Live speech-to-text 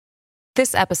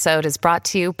This episode is brought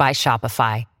to you by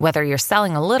Shopify. Whether you're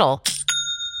selling a little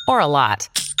or a lot,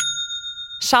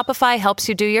 Shopify helps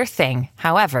you do your thing,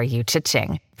 however you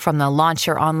cha-ching. From the launch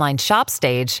your online shop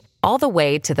stage, all the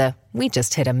way to the we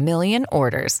just hit 1 million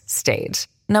orders stage.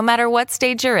 No matter what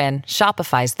stage you're in,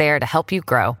 Shopify's there to help you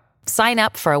grow. Sign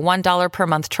up for a $1 per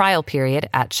month trial period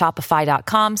at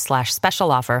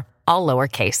shopify.com/special offer, all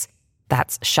lowercase.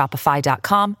 That's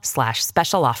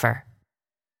shopify.com/special offer.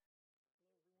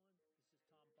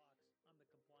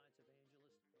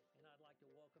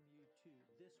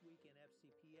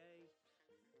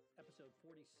 Episode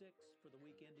 46 for the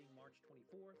week ending March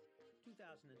 24th,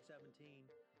 2017,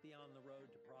 the On the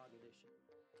Road to Prague edition.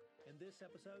 In this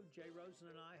episode, Jay Rosen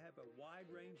and I have a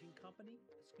wide-ranging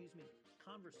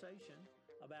conversation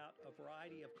about a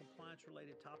variety of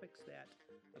compliance-related topics that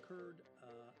occurred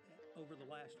over the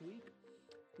last week.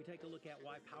 We take a look at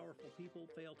why powerful people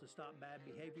fail to stop bad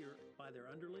behavior by their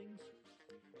underlings.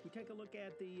 We take a look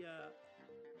at the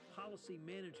policy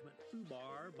management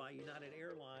FUBAR by United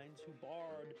Airlines, who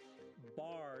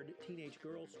barred teenage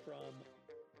girls from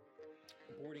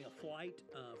boarding a flight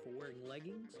for wearing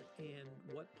leggings, and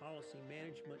what policy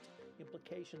management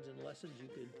implications and lessons you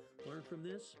could learn from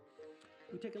this.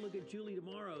 We take a look at Julie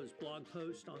Tomorrow's blog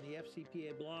post on the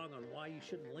FCPA blog on why you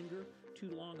shouldn't linger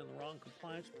too long in the wrong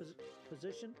compliance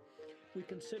position. We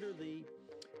consider the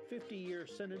 50-year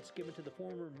sentence given to the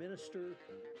former Minister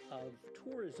of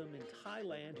Tourism in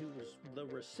Thailand, who was the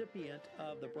recipient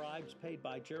of the bribes paid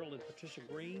by Gerald and Patricia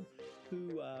Green,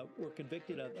 who were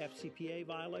convicted of FCPA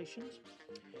violations.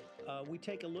 We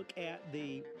take a look at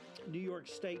the New York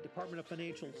State Department of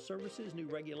Financial Services new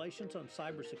regulations on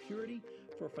cybersecurity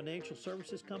for financial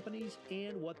services companies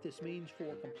and what this means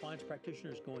for compliance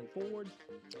practitioners going forward.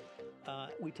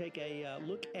 We take a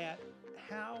look at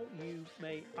how you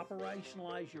may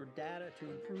operationalize your data to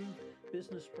improve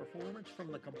business performance from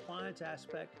the compliance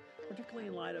aspect, particularly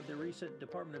in light of the recent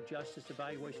Department of Justice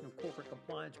evaluation of corporate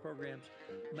compliance programs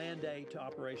mandate to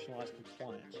operationalize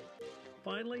compliance.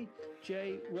 Finally,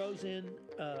 Jay Rosen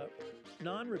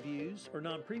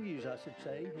non-previews, I should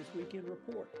say, his weekend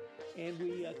report. And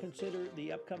we consider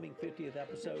the upcoming 50th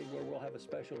episode where we'll have a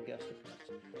special guest appearance.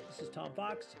 This is Tom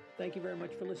Fox. Thank you very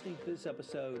much for listening to this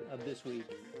episode of This Week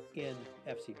in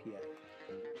FCPA.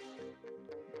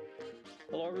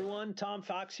 Hello, everyone. Tom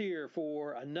Fox here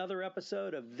for another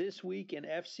episode of This Week in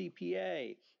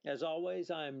FCPA. As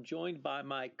always, I'm joined by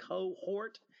my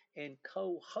cohort and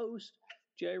co-host,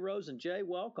 Jay Rosen. Jay,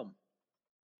 welcome.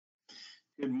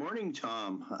 Good morning,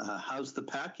 Tom. How's the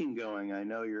packing going? I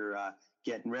know you're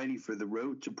getting ready for the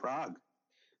road to Prague.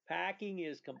 Packing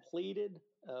is completed,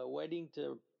 waiting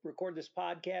to record this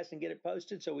podcast and get it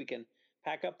posted so we can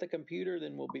pack up the computer,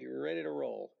 then we'll be ready to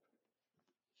roll.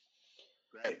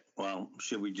 Great. Well,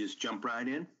 should we just jump right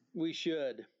in? We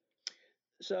should.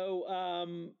 So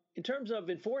in terms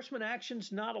of enforcement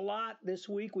actions, not a lot this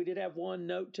week. We did have one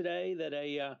note today that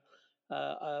a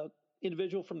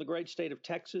individual from the great state of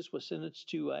Texas was sentenced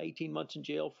to 18 months in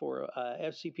jail for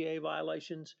FCPA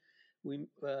violations. We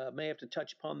may have to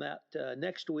touch upon that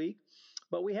next week.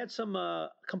 But we had some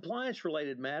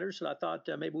compliance-related matters that I thought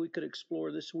maybe we could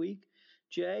explore this week,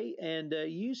 Jay. And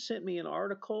you sent me an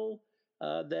article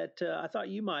that I thought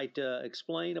you might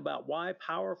explain about why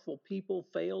powerful people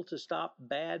fail to stop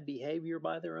bad behavior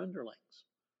by their underlings.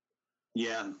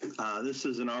 Yeah, this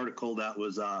is an article that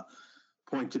was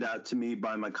pointed out to me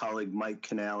by my colleague Mike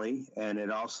Canali, and it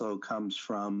also comes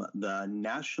from the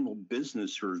National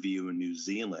Business Review in New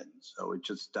Zealand. So it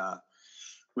just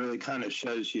really kind of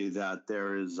shows you that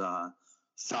there is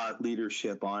thought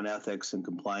leadership on ethics and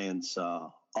compliance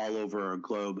all over our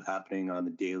globe happening on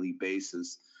a daily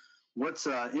basis. What's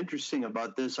interesting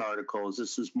about this article is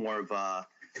this is more of a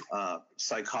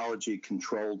psychology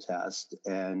control test,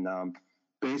 and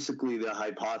basically the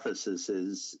hypothesis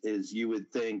is you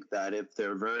would think that if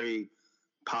there are very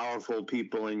powerful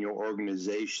people in your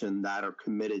organization that are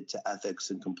committed to ethics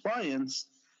and compliance,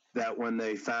 that when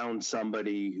they found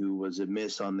somebody who was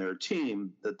amiss on their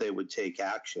team, that they would take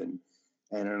action.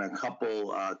 And in a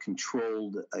couple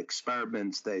controlled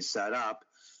experiments they set up,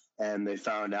 and they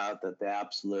found out that the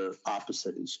absolute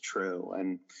opposite is true.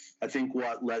 And I think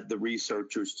what led the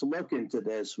researchers to look into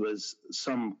this was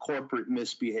some corporate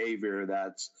misbehavior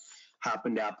that's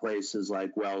happened at places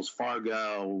like Wells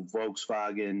Fargo,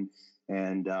 Volkswagen,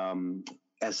 and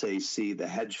SAC, the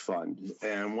hedge fund.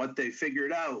 And what they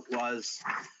figured out was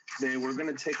they were going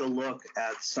to take a look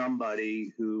at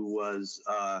somebody who was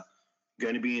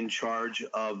going to be in charge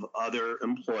of other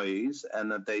employees,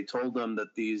 and that they told them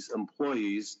that these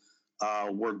employees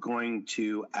were going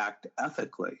to act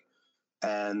ethically.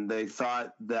 And they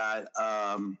thought that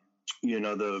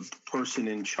the person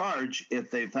in charge,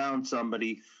 if they found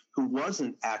somebody who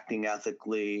wasn't acting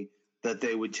ethically, that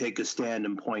they would take a stand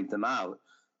and point them out.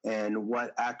 And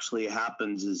what actually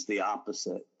happens is the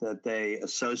opposite, that they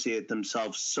associate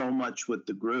themselves so much with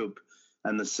the group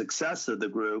and the success of the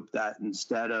group that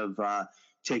instead of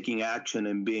taking action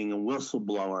and being a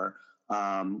whistleblower,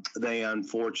 they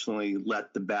unfortunately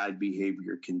let the bad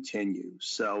behavior continue.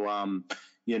 So,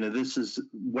 this is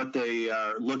what they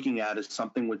are looking at is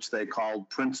something which they call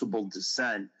principled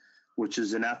dissent, which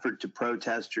is an effort to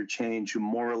protest or change a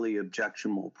morally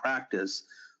objectionable practice.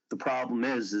 The problem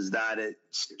is that it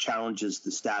challenges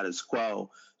the status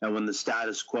quo. And when the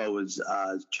status quo is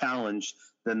challenged,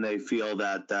 then they feel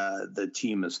that the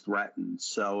team is threatened.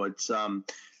 So it's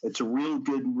a real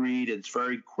good read. It's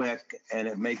very quick and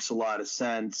it makes a lot of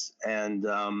sense. And,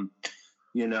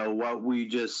 what we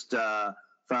just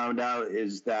found out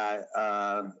is that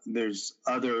there's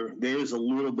a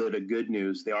little bit of good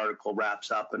news. The article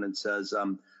wraps up and it says,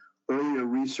 earlier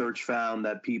research found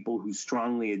that people who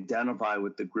strongly identify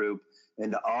with the group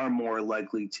and are more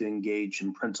likely to engage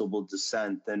in principled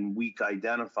dissent than weak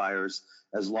identifiers,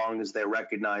 as long as they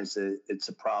recognize that it's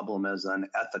a problem as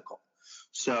unethical.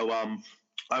 So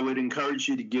I would encourage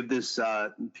you to give this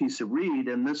piece a read,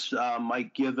 and this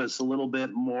might give us a little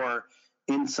bit more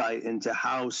insight into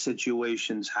how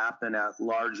situations happen at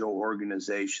larger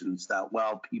organizations, that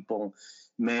while people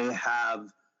may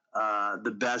have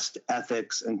the best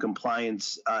ethics and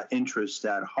compliance interests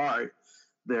at heart,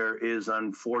 there is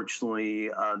unfortunately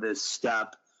this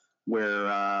step where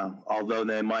although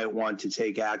they might want to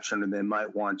take action and they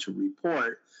might want to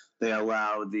report, they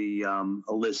allow the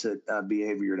illicit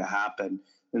behavior to happen.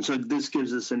 And so this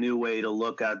gives us a new way to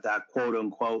look at that quote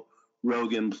unquote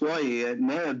rogue employee. It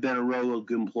may have been a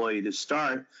rogue employee to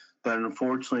start, but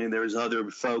unfortunately there's other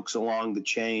folks along the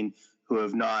chain who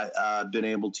have not been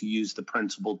able to use the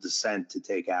principled dissent to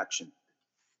take action.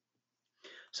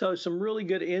 So some really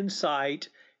good insight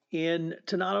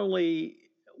into not only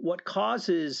what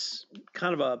causes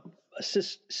kind of a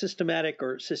systematic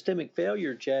or systemic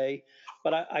failure, Jay,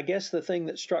 but I guess the thing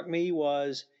that struck me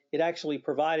was it actually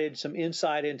provided some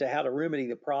insight into how to remedy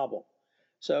the problem.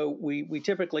 So we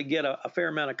typically get a fair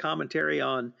amount of commentary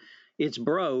on it's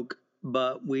broke,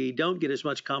 but we don't get as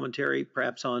much commentary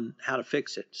perhaps on how to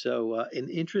fix it. So an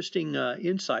interesting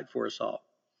insight for us all.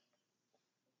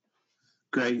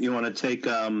 Great. You want to take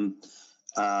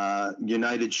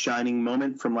United's shining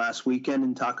moment from last weekend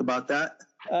and talk about that?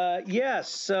 Yes.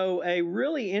 So a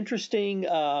really interesting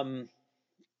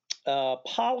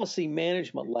policy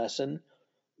management lesson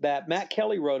that Matt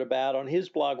Kelly wrote about on his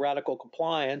blog, Radical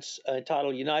Compliance,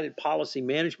 entitled United Policy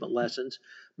Management Lessons.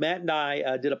 Matt and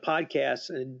I did a podcast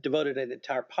and devoted an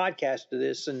entire podcast to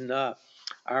this in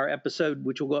our episode,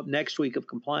 which will go up next week, of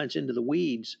Compliance Into the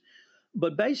Weeds.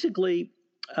 But basically,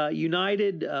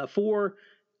 United, 4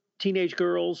 teenage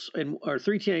girls or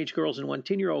 3 teenage girls and 1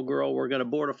 10-year-old girl were going to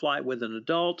board a flight with an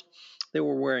adult. They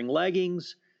were wearing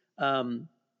leggings. Two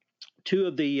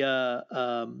of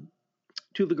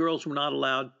the girls were not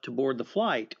allowed to board the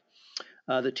flight.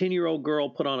 The 10-year-old girl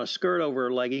put on a skirt over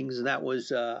her leggings, and that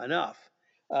was enough.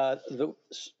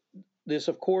 This,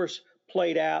 of course,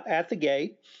 played out at the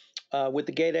gate with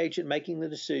the gate agent making the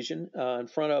decision in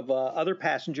front of other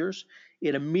passengers.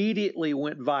 It immediately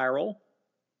went viral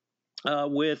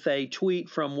with a tweet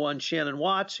from one Shannon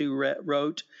Watts, who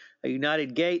wrote, "A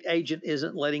United gate agent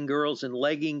isn't letting girls in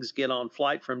leggings get on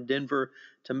flight from Denver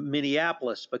to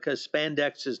Minneapolis because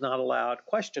spandex is not allowed, ?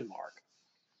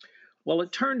 Well,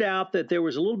 it turned out that there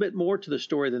was a little bit more to the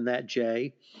story than that,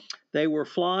 Jay. They were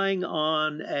flying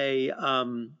on a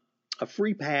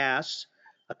free pass,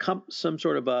 some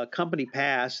sort of a company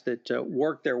pass that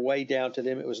worked their way down to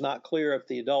them. It was not clear if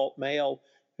the adult male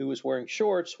who was wearing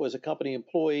shorts was a company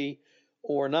employee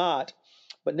or not.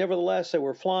 But nevertheless, they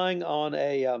were flying on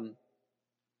a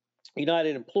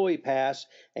United employee pass,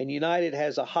 and United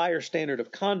has a higher standard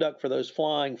of conduct for those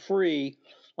flying free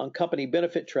on company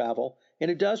benefit travel, and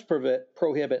it does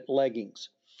prohibit leggings.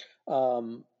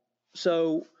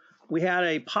 So we had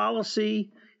a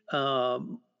policy.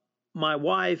 My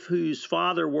wife, whose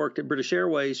father worked at British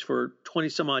Airways for 20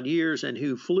 some odd years and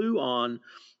who flew on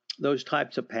those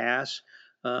types of pass,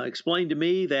 explained to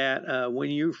me that when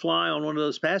you fly on one of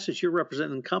those passes, you're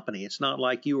representing the company. It's not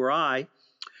like you or I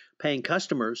paying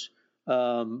customers,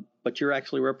 but you're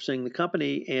actually representing the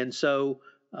company. And so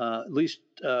at least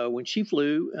when she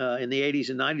flew in the 80s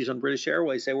and 90s on British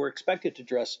Airways, they were expected to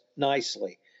dress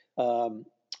nicely.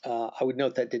 I would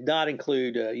note that did not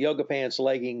include yoga pants,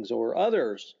 leggings, or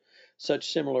others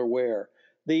such similar wear.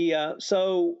 The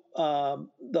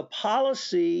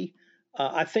policy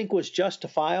I think was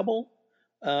justifiable.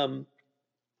 Um,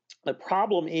 the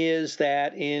problem is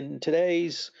that in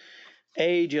today's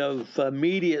age of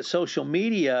social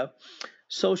media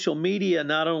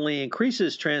not only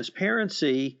increases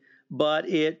transparency, but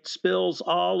it spills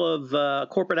all of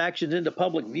corporate actions into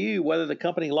public view, whether the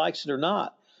company likes it or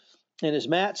not. And as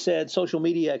Matt said, social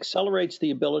media accelerates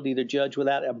the ability to judge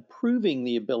without improving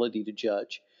the ability to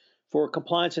judge. For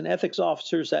compliance and ethics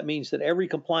officers, that means that every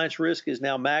compliance risk is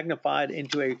now magnified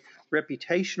into a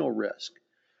reputational risk.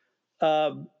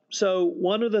 So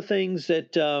one of the things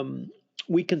that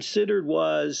we considered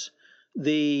was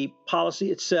the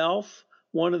policy itself.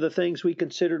 One of the things we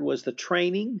considered was the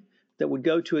training that would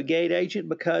go to a gate agent,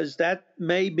 because that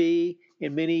may be,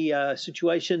 in many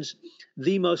situations,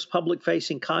 the most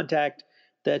public-facing contact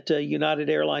that United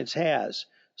Airlines has.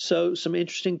 So some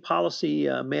interesting policy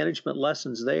management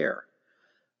lessons there.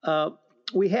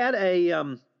 We had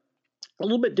a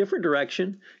little bit different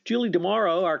direction. Julie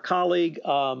DeMauro, our colleague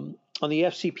on the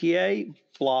FCPA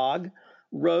blog,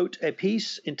 wrote a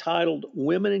piece entitled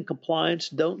 "Women in Compliance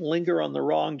Don't Linger on the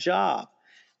Wrong Job."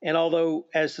 And although,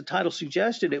 as the title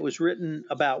suggested, it was written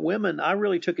about women, I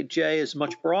really took it, Jay, as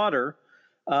much broader.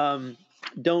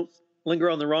 Don't linger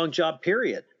on the wrong job,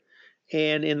 period.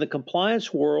 And in the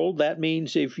compliance world, that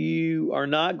means if you are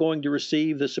not going to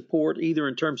receive the support, either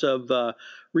in terms of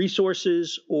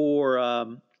resources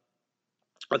or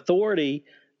authority,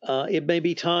 it may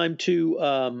be time to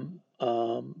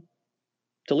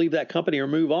leave that company or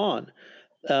move on.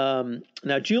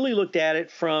 Now, Julie looked at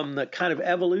it from the kind of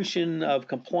evolution of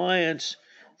compliance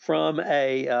from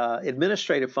a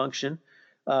administrative function,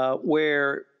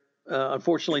 where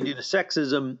unfortunately, due to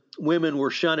sexism, women were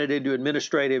shunted into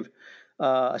administrative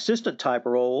assistant type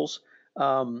roles.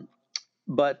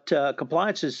 But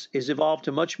compliance is evolved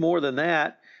to much more than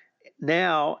that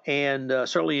now, and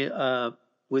certainly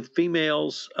with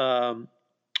females'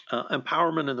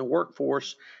 empowerment in the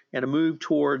workforce and a move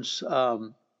towards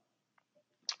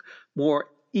more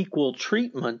equal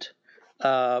treatment.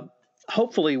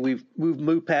 Hopefully, we've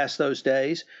moved past those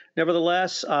days.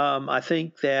 Nevertheless, I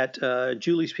think that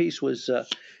Julie's piece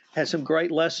has some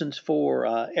great lessons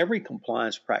for every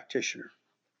compliance practitioner.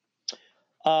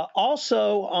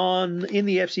 Also in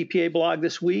the FCPA blog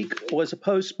this week was a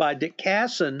post by Dick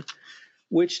Casson,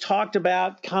 which talked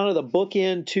about kind of the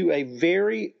bookend to a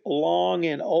very long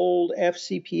and old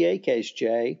FCPA case,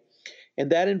 Jay.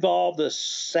 And that involved the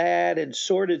sad and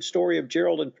sordid story of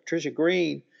Gerald and Patricia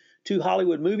Green, two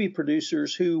Hollywood movie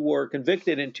producers who were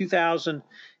convicted in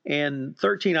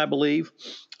 2013, I believe,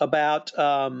 about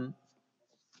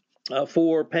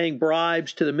for paying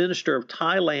bribes to the minister of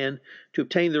Thailand to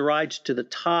obtain the rights to the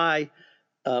Thai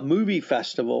movie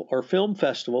festival or film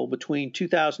festival between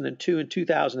 2002 and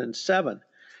 2007.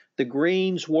 The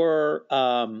Greens were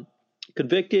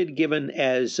convicted, given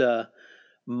as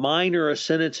minor a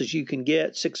sentence as you can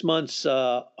get, 6 months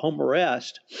home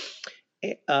arrest.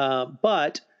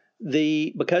 But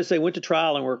because they went to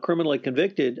trial and were criminally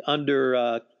convicted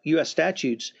under U.S.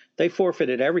 statutes, they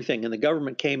forfeited everything, and the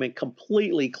government came and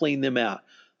completely cleaned them out.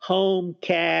 Home,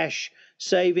 cash,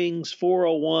 savings,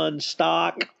 401,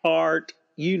 stock, art,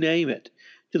 you name it,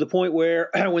 to the point where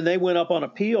when they went up on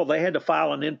appeal, they had to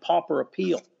file an in pauper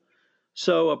appeal.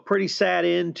 So a pretty sad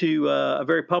end to a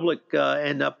very public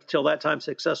and up till that time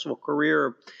successful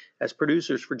career as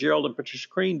producers for Gerald and Patricia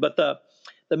Green. But the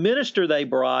minister they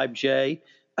bribed, Jay,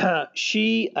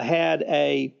 she had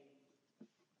it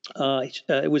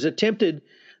was attempted,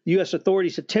 the U.S.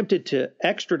 authorities attempted to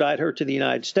extradite her to the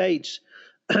United States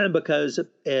because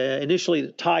initially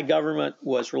the Thai government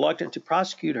was reluctant to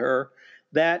prosecute her.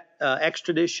 That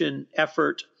extradition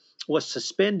effort was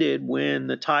suspended when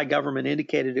the Thai government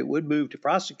indicated it would move to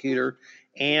prosecute her,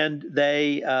 and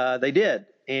they did.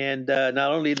 And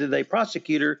not only did they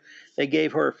prosecute her, they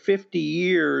gave her 50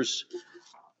 years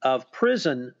of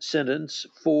prison sentence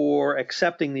for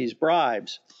accepting these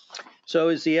bribes. So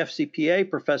as the FCPA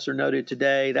professor noted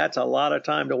today, that's a lot of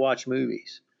time to watch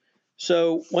movies.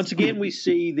 So once again, we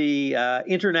see the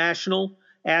international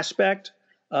aspect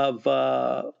of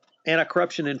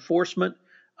anti-corruption enforcement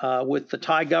with the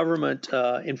Thai government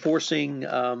enforcing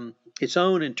its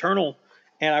own internal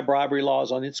anti-bribery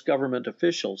laws on its government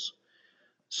officials.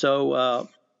 So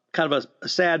kind of a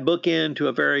sad bookend to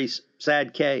a very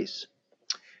sad case.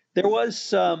 There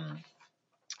was,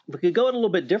 we could go in a little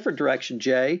bit different direction,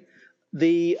 Jay.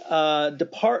 The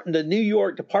New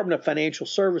York Department of Financial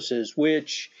Services,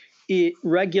 which it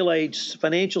regulates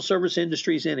financial service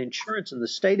industries and insurance in the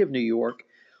state of New York,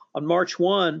 on March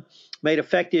 1, made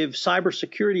effective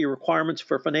cybersecurity requirements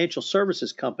for financial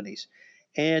services companies.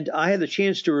 And I had the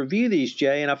chance to review these,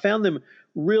 Jay, and I found them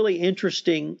really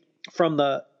interesting from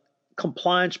the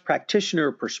compliance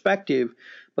practitioner perspective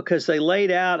because they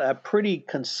laid out a pretty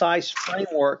concise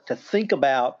framework to think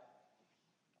about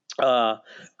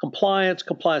compliance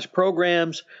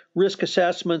programs, risk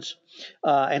assessments,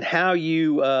 and how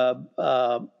you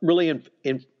really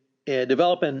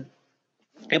develop and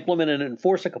implement and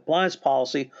enforce a compliance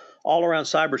policy all around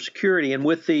cybersecurity. And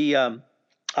with the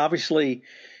obviously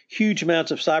huge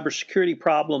amounts of cybersecurity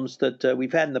problems that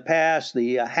we've had in the past,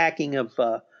 the hacking of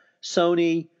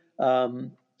Sony,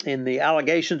 and the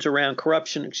allegations around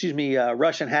Russian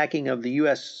hacking of the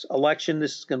U.S. election,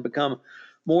 this is going to become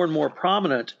more and more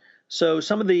prominent. So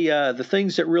some of the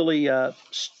things that really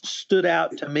stood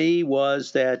out to me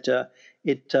was that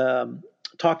it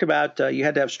talked about you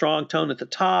had to have strong tone at the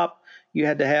top. You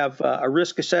had to have a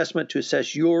risk assessment to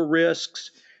assess your risks.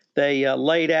 They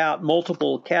laid out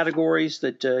multiple categories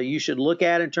that you should look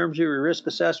at in terms of your risk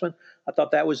assessment. I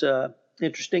thought that was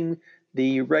interesting.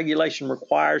 The regulation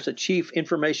requires a chief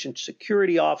information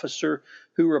security officer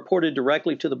who reported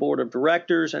directly to the board of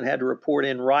directors and had to report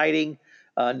in writing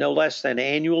no less than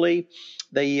annually.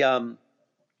 They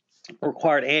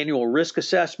required annual risk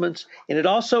assessments, and it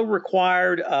also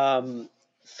required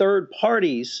third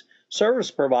parties,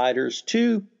 service providers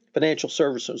to financial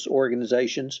services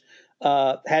organizations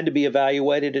had to be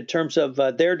evaluated in terms of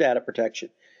their data protection,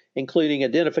 including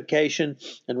identification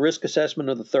and risk assessment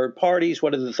of the third parties,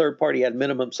 whether the third party had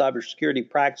minimum cybersecurity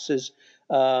practices,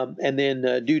 and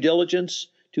then due diligence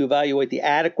to evaluate the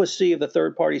adequacy of the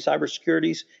third party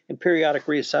cybersecurities and periodic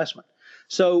reassessment.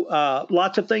 So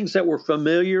lots of things that were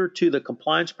familiar to the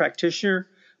compliance practitioner,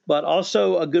 but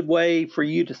also a good way for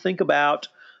you to think about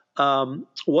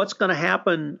what's going to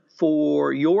happen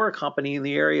for your company in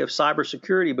the area of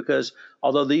cybersecurity, because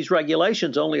although these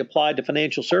regulations only apply to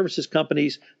financial services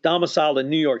companies domiciled in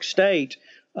New York State,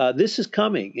 this is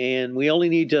coming, and we only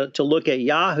need to look at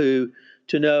Yahoo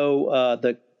to know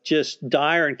the just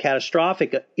dire and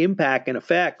catastrophic impact and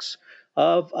effects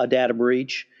of a data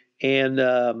breach. And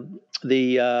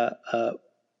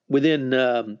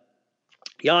within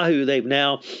Yahoo, they've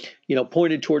now,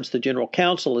 pointed towards the general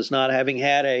counsel as not having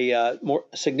had a more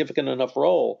significant enough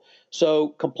role. So,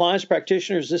 compliance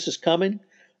practitioners, this is coming.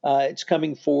 It's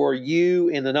coming for you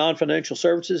in the non-financial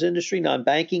services industry,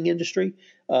 non-banking industry,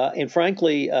 and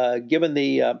frankly, given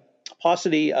the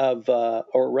paucity of,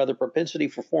 or rather propensity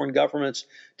for foreign governments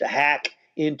to hack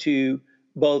into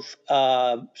both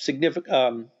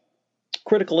significant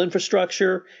critical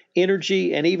infrastructure,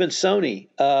 energy, and even Sony,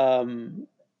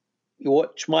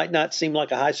 which might not seem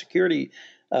like a high security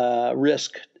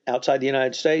risk outside the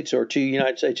United States or to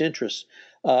United States interests.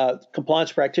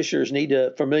 Compliance practitioners need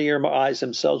to familiarize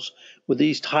themselves with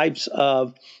these types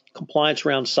of compliance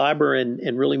around cyber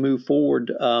and really move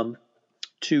forward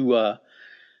to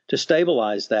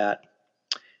stabilize that.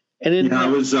 And then I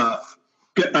was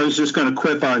just going to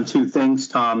quip on two things,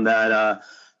 Tom. That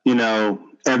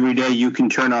every day you can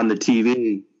turn on the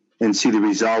TV and see the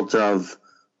result of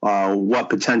what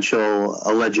potential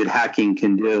alleged hacking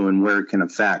can do and where it can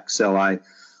affect. So I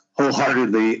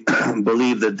wholeheartedly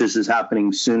believe that this is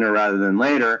happening sooner rather than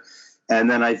later. And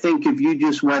then I think if you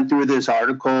just went through this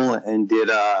article and did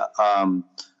a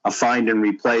find and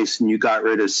replace, and you got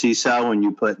rid of CISO and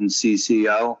you put in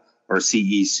CCO or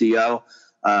CECO,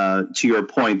 to your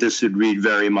point, this would read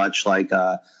very much like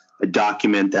a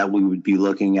document that we would be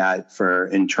looking at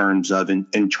in terms of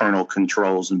internal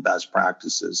controls and best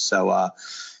practices. So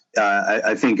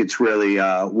I think it's really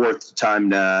worth the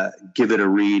time to give it a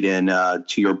read and,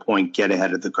 to your point, get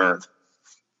ahead of the curve.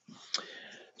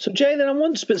 So, Jay, then I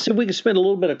want to see if we can spend a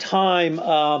little bit of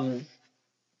time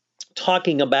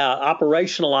talking about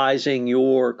operationalizing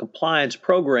your compliance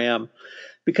program,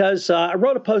 because I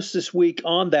wrote a post this week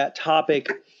on that topic,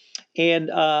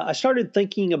 and I started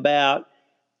thinking about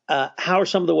how are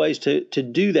some of the ways to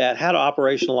do that, how to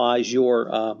operationalize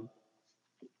your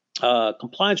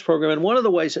compliance program. And one of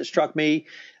the ways that struck me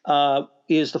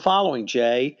is the following,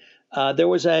 Jay. There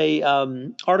was a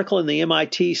article in the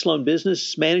MIT Sloan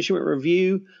Business Management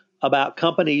Review about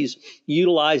companies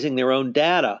utilizing their own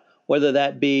data, whether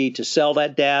that be to sell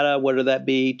that data, whether that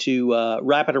be to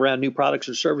wrap it around new products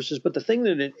or services. But the thing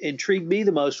that intrigued me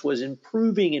the most was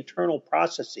improving internal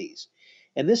processes.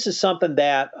 And this is something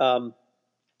that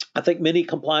I think many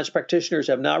compliance practitioners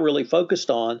have not really focused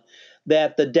on,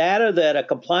 that the data that a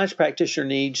compliance practitioner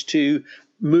needs to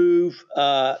move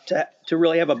to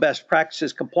really have a best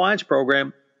practices compliance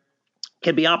program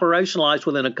can be operationalized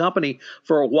within a company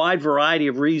for a wide variety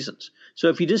of reasons. So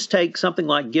if you just take something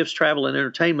like gifts, travel, and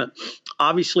entertainment,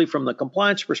 obviously from the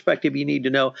compliance perspective, you need to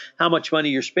know how much money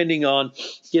you're spending on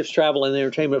gifts, travel, and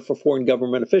entertainment for foreign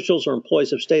government officials or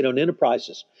employees of state-owned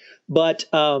enterprises. But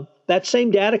that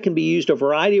same data can be used a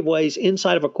variety of ways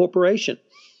inside of a corporation.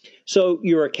 So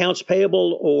your accounts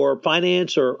payable or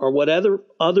finance or whatever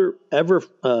other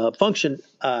function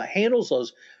handles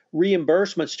those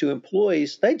reimbursements to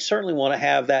employees, they'd certainly want to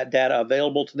have that data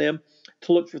available to them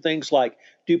to look for things like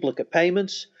duplicate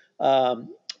payments,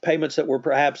 payments that were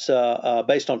perhaps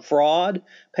based on fraud,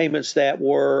 payments that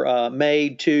were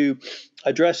made to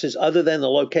addresses other than the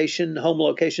home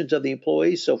locations of the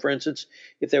employees. So, for instance,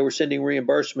 if they were sending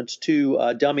reimbursements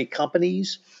to dummy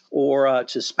companies or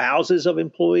to spouses of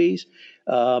employees,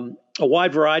 a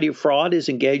wide variety of fraud is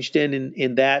engaged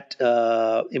in that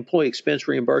employee expense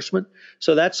reimbursement.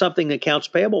 So that's something accounts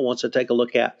payable wants to take a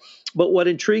look at. But what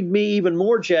intrigued me even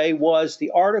more, Jay, was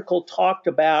the article talked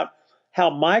about how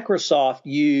Microsoft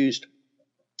used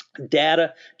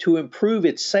data to improve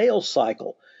its sales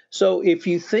cycle. So if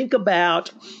you think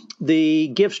about the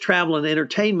gifts, travel, and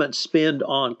entertainment spend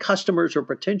on customers or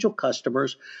potential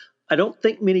customers, I don't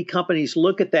think many companies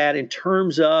look at that in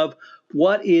terms of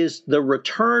what is the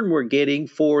return we're getting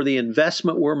for the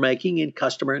investment we're making in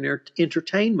customer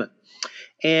entertainment.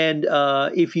 And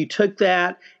if you took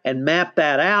that and mapped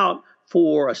that out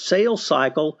for a sales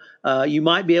cycle, you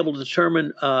might be able to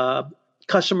determine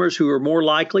customers who are more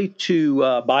likely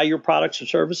to buy your products or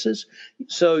services.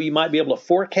 So you might be able to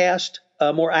forecast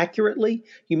more accurately.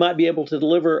 You might be able to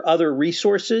deliver other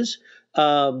resources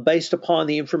based upon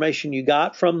the information you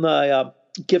got from the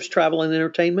gifts, travel, and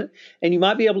entertainment. And you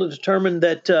might be able to determine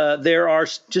that there are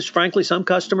just frankly some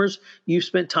customers you've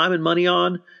spent time and money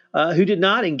on who did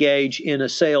not engage in a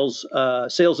sales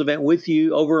event with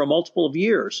you over a multiple of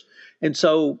years. And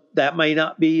so that may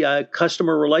not be a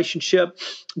customer relationship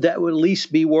that would at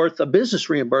least be worth a business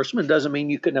reimbursement. It doesn't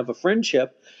mean you couldn't have a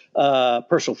friendship,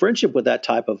 personal friendship with that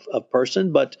type of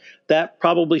person, but that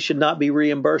probably should not be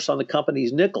reimbursed on the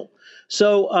company's nickel.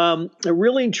 So it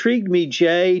really intrigued me,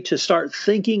 Jay, to start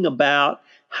thinking about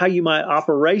how you might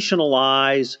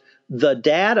operationalize the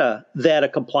data that a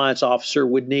compliance officer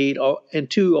would need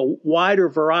into a wider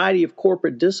variety of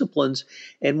corporate disciplines.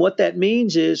 And what that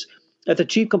means is that the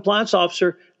chief compliance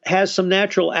officer has some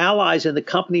natural allies in the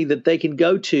company that they can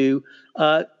go to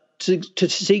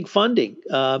seek funding,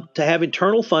 to have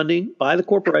internal funding by the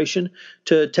corporation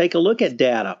to take a look at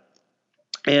data.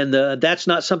 And that's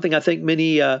not something I think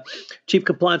many chief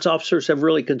compliance officers have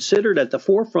really considered at the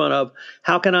forefront of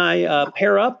how can I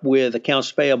pair up with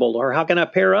accounts payable, or how can I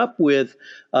pair up with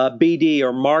BD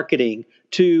or marketing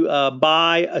to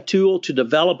buy a tool, to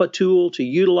develop a tool, to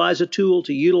utilize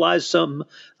some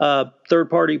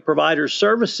third-party provider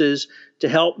services to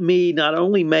help me not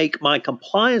only make my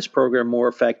compliance program more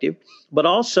effective, but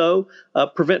also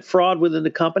prevent fraud within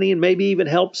the company and maybe even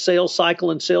help sales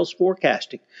cycle and sales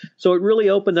forecasting. So it really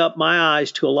opened up my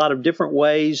eyes to a lot of different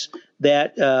ways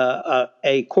that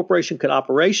a corporation could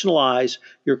operationalize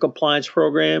your compliance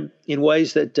program in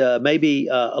ways that may be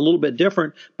a little bit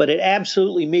different, but it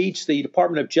absolutely meets the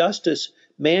Department of Justice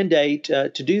mandate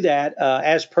to do that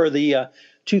as per the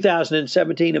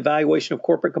 2017 Evaluation of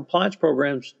Corporate Compliance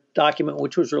Programs document,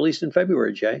 which was released in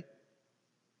February, Jay.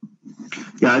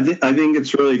 Yeah, I think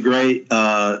it's really great.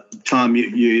 Tom,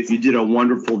 you did a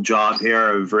wonderful job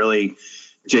here of really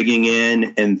digging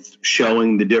in and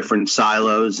showing the different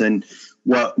silos. And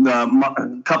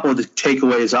a couple of the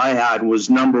takeaways I had was,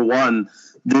 number one,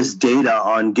 this data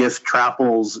on gift,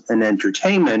 travels, and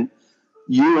entertainment,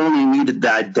 you only needed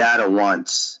that data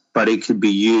once, but it could be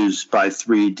used by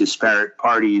three disparate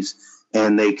parties,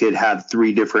 and they could have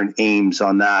three different aims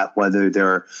on that, whether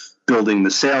they're building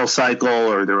the sales cycle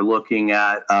or they're looking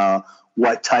at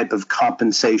what type of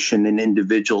compensation an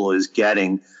individual is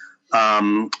getting.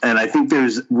 And I think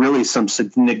there's really some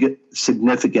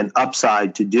significant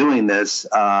upside to doing this.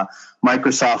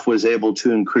 Microsoft was able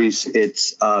to increase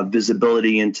its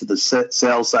visibility into the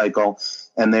sales cycle,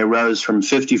 and they rose from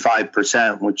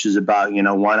 55%, which is about,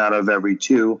 one out of every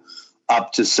two,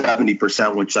 up to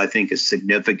 70%, which I think is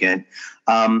significant.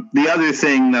 The other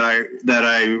thing that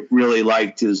I really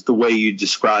liked is the way you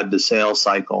described the sales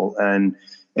cycle. And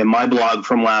in my blog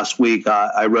from last week,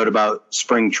 I wrote about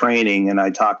spring training, and I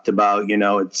talked about,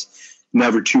 it's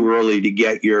never too early to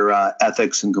get your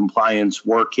ethics and compliance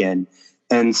work in.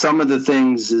 And some of the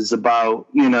things is about,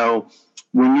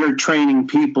 when you're training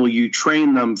people, you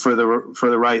train them for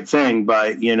the right thing,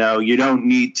 but, you don't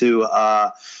need to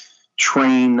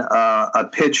train a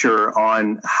pitcher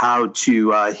on how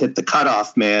to hit the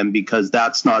cutoff man, because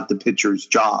that's not the pitcher's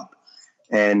job.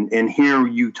 And here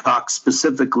you talk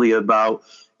specifically about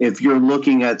if you're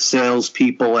looking at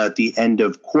salespeople at the end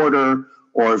of quarter,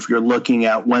 or if you're looking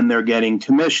at when they're getting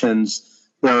commissions,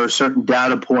 there are certain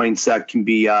data points that can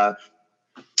be,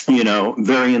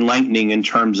 very enlightening in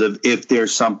terms of if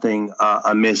there's something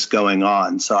amiss going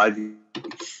on. So I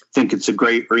think it's a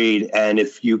great read. And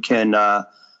if you can,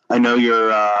 I know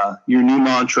your new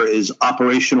mantra is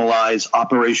operationalize,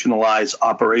 operationalize,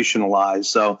 operationalize.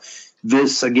 So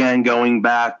this, again, going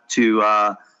back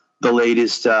to the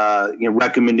latest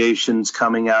recommendations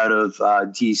coming out of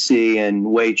DC and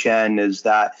Wei Chen, is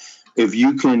that if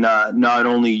you can not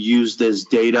only use this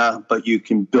data, but you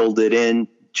can build it in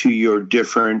to your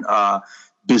different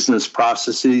business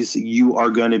processes, you are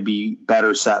going to be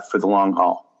better set for the long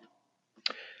haul.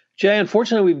 Jay,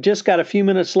 unfortunately, we've just got a few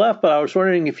minutes left, but I was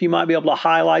wondering if you might be able to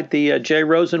highlight the Jay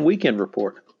Rosen Weekend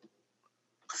Report.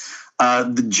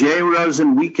 The Jay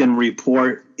Rosen Weekend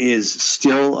Report is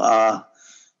still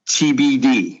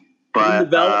TBD,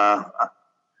 but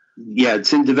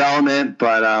it's in development.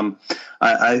 But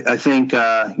I think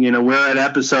we're at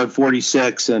episode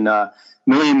 46, and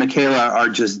Millie and Michaela are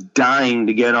just dying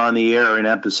to get on the air in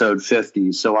episode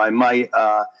 50. So I might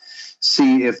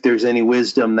see if there's any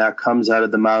wisdom that comes out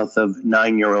of the mouth of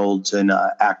 9-year-olds and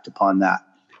act upon that.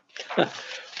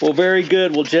 Well, very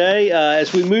good. Well, Jay,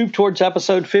 as we move towards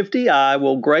episode 50, I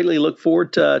will greatly look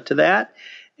forward to that.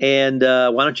 And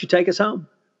why don't you take us home?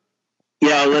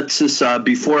 Yeah, let's just,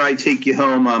 before I take you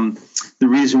home, the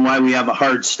reason why we have a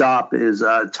hard stop is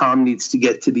Tom needs to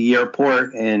get to the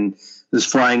airport and is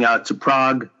flying out to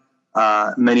Prague.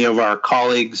 Many of our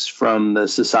colleagues from the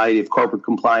Society of Corporate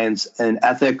Compliance and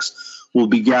Ethics will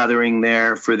be gathering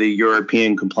there for the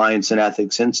European Compliance and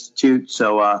Ethics Institute.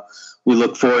 So we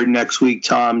look forward next week,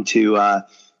 Tom, to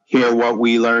hear what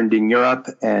we learned in Europe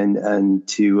and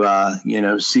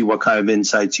to see what kind of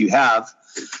insights you have.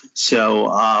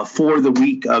 So for the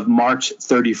week of March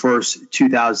 31st,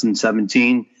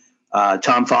 2017,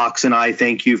 Tom Fox and I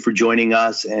thank you for joining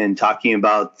us and talking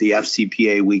about the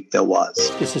FCPA week that was.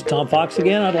 This is Tom Fox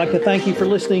again. I'd like to thank you for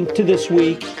listening to This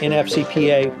Week in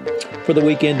FCPA for the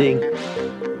week ending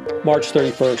March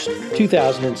 31st,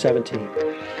 2017.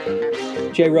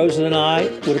 Jay Rosen and I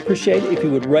would appreciate it if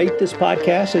you would rate this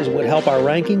podcast, as it would help our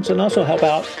rankings and also help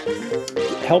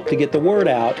to get the word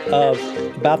out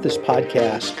about this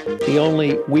podcast, the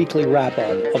only weekly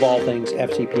wrap-up of all things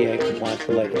FCPA compliance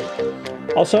related.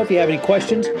 Also, if you have any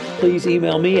questions, please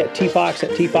email me at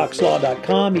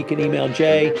tfox@tfoxlaw.com. You can email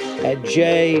Jay at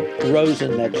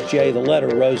jrosen, that's J, the letter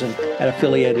Rosen, at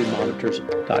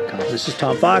affiliatedmonitors.com. This is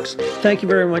Tom Fox. Thank you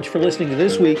very much for listening to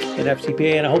This Week in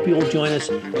FCPA, and I hope you will join us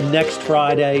next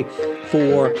Friday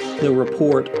for the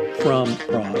report from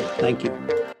Prague. Thank you.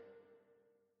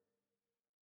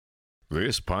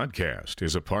 This podcast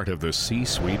is a part of the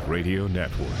C-Suite Radio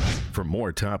Network. For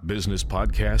more top business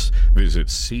podcasts, visit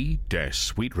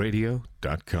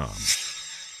c-suiteradio.com.